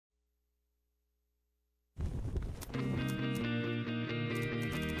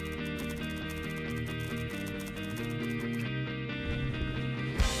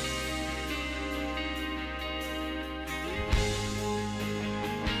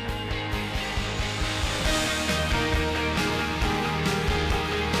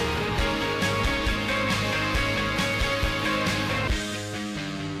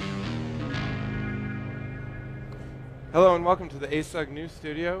Hello and welcome to the ASUG News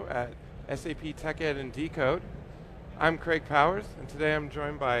Studio at SAP Tech Ed and Decode. I'm Craig Powers, and today I'm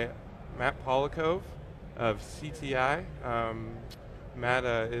joined by Matt Policove of CTI. Matt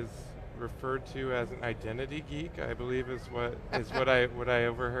is referred to as an identity geek, I believe is what I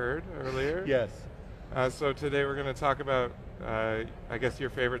overheard earlier. Yes. So today we're going to talk about, I guess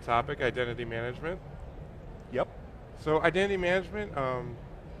your favorite topic, identity management. Yep. So identity management,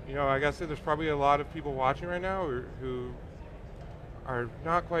 I guess there's probably a lot of people watching right now who are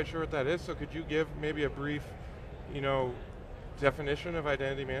not quite sure what that is. So could you give maybe a brief, definition of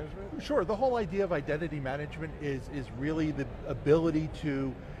identity management? Sure. The whole idea of identity management is really the ability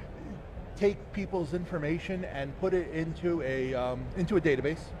to take people's information and put it into a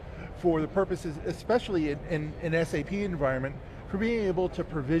database for the purposes, especially in an SAP environment, for being able to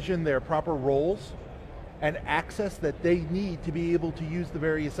provision their proper roles and access that they need to be able to use the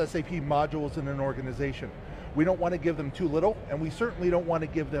various SAP modules in an organization. We don't want to give them too little, and we certainly don't want to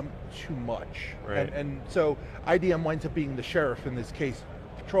give them too much. Right. And so IDM winds up being the sheriff in this case,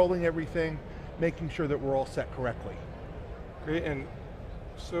 patrolling everything, making sure that we're all set correctly. Great, and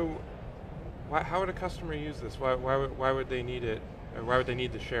so how would a customer use this? Why would they need it? Or why would they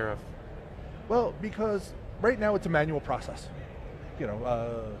need the sheriff? Well, because right now it's a manual process.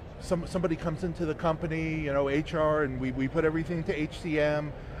 Somebody comes into the company, HR, and we put everything to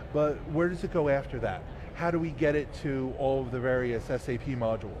HCM, but where does it go after that? How do we get it to all of the various SAP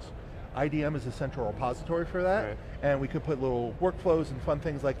modules? IDM is a central repository for that, right. And we could put little workflows and fun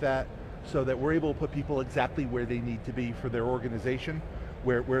things like that so that we're able to put people exactly where they need to be for their organization,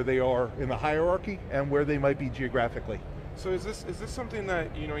 where they are in the hierarchy and where they might be geographically. So is this something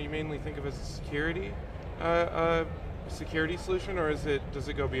that you mainly think of as a security solution, or does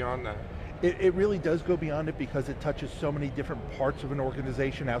it go beyond that? It really does go beyond it because it touches so many different parts of an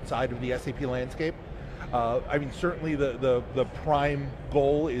organization outside of the SAP landscape. Certainly the prime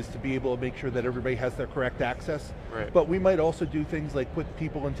goal is to be able to make sure that everybody has their correct access. Right. But we might also do things like put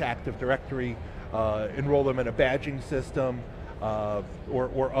people into Active Directory, enroll them in a badging system,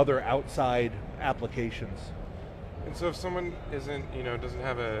 or other outside applications. And so if someone doesn't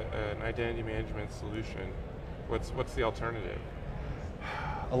have an identity management solution, what's the alternative?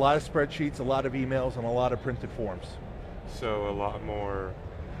 A lot of spreadsheets, a lot of emails, and a lot of printed forms. So a lot more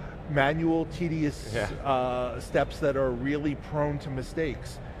manual, tedious steps that are really prone to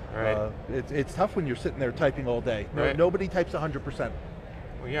mistakes. Right. It's tough when you're sitting there typing all day. Right. Nobody types 100%.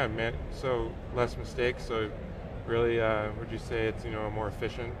 Well, yeah, man. So less mistakes. So really, would you say it's a more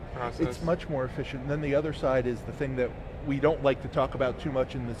efficient process? It's much more efficient. And then the other side is the thing that we don't like to talk about too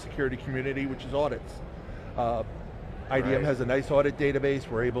much in the security community, which is audits. IDM has a nice audit database.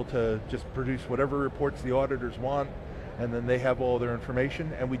 We're able to just produce whatever reports the auditors want, and then they have all their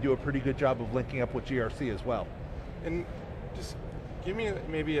information, and we do a pretty good job of linking up with GRC as well. And just give me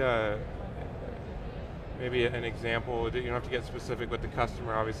maybe an example. You don't have to get specific with the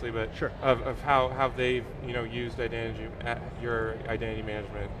customer, obviously, but sure. of how they've used your identity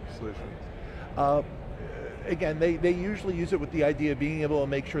management solution. Again, they usually use it with the idea of being able to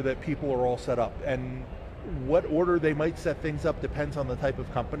make sure that people are all set up, and what order they might set things up depends on the type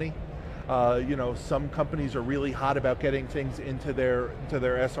of company. Some companies are really hot about getting things into their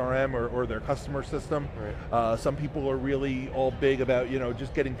SRM or their customer system. Right. Some people are really all big about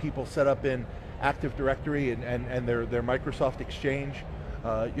just getting people set up in Active Directory and their Microsoft Exchange.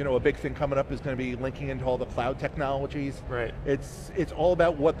 A big thing coming up is going to be linking into all the cloud technologies. Right. It's all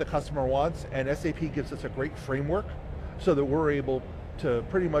about what the customer wants, and SAP gives us a great framework so that we're able to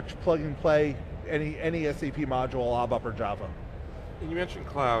pretty much plug and play any SAP module, ABAP or Java. And you mentioned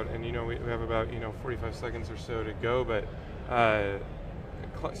cloud, and we have about 45 seconds or so to go, but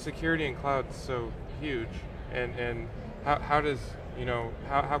security in cloud is so huge, and how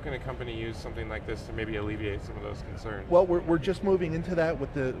can a company use something like this to maybe alleviate some of those concerns? Well, we're just moving into that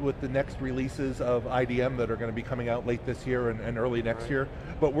with the next releases of IDM that are going to be coming out late this year and early next year.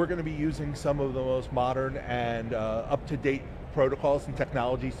 But we're going to be using some of the most modern and up-to-date protocols and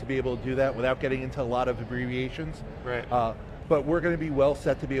technologies to be able to do that without getting into a lot of abbreviations. Right. But we're going to be well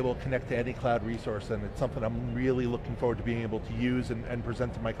set to be able to connect to any cloud resource, and it's something I'm really looking forward to being able to use and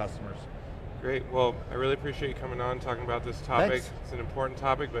present to my customers. Great. Well, I really appreciate you coming on, talking about this topic. Thanks. It's an important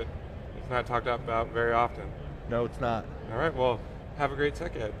topic, but it's not talked about very often. No, it's not. All right. Well, have a great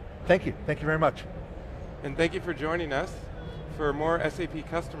Tech Ed. Thank you. Thank you very much. And thank you for joining us. For more SAP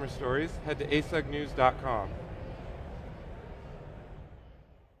customer stories, head to asugnews.com.